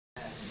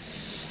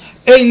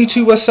Hey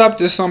YouTube, what's up?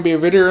 This is going to be a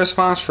video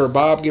response for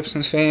Bob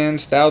Gibson's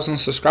Fans 1,000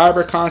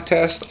 subscriber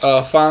contest.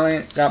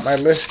 Finally got my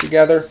list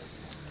together.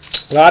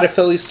 A lot of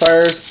Phillies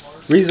players.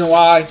 Reason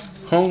why,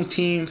 home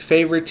team,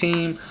 favorite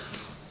team,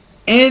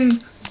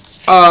 and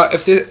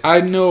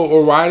I know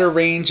a wider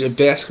range of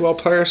basketball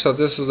players. So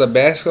this is a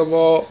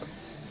basketball.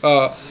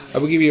 I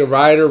will give you a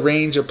wider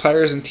range of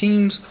players and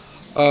teams.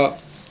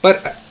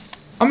 But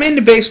I'm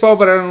into baseball,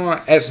 but I don't know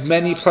as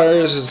many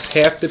players as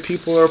half the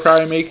people are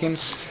probably making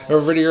a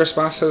video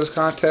response to this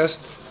contest.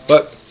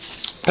 But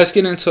let's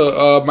get into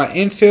my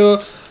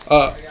infield.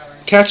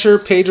 Catcher,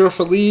 Pedro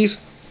Feliz.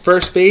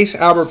 First base,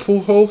 Albert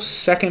Pujols.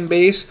 Second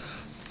base,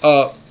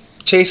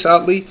 Chase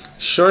Utley.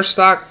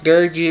 Shortstop,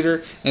 Derek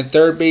Jeter. And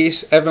third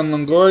base, Evan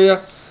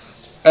Longoria.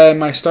 And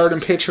my starting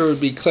pitcher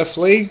would be Cliff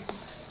Lee.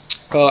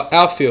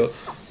 Outfield.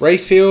 Right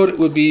field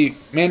would be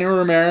Manuel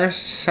Ramirez.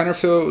 Center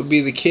field would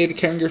be the kid,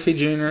 Ken Griffey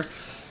Jr.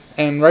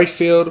 And right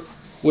field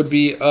would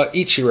be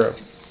Ichiro.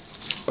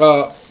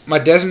 My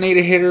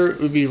designated hitter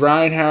would be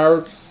Ryan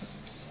Howard,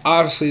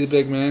 obviously the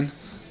big man.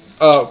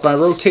 My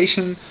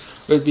rotation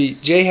would be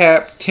J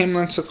Happ, Tim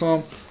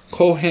Lincecum,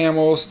 Cole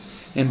Hamels,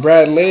 and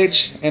Brad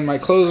Lidge. And my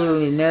closer would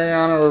be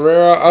Mariano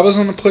Rivera. I was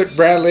going to put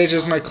Brad Lidge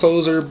as my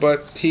closer,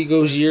 but he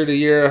goes year to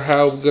year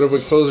how good of a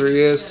closer he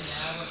is.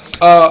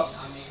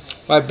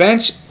 My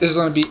bench is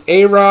going to be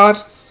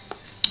A-Rod,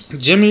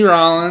 Jimmy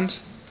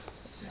Rollins,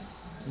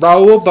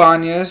 Raul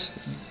Banez,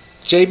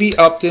 J.B.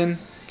 Upton,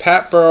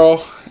 Pat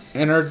Burrell,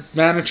 and our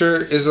manager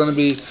is going to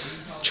be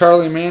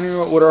Charlie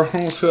Manuel, with our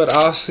home field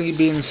obviously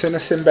being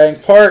Citizen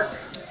Bank Park.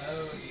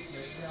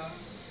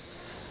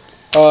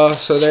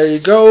 So there you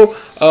go.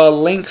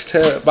 Links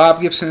to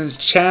Bob Gibson's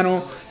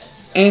channel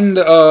and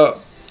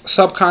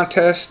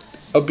sub-contest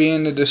will be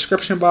in the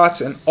description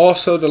box, and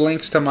also the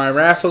links to my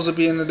raffles will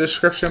be in the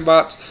description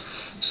box.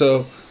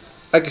 So,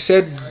 like I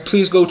said,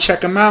 please go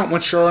check him out.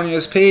 Once you're on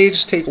his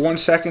page, take 1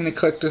 second to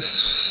click the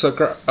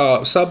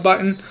sub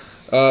button.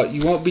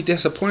 You won't be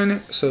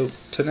disappointed. So,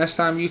 till next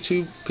time,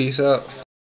 YouTube, peace out.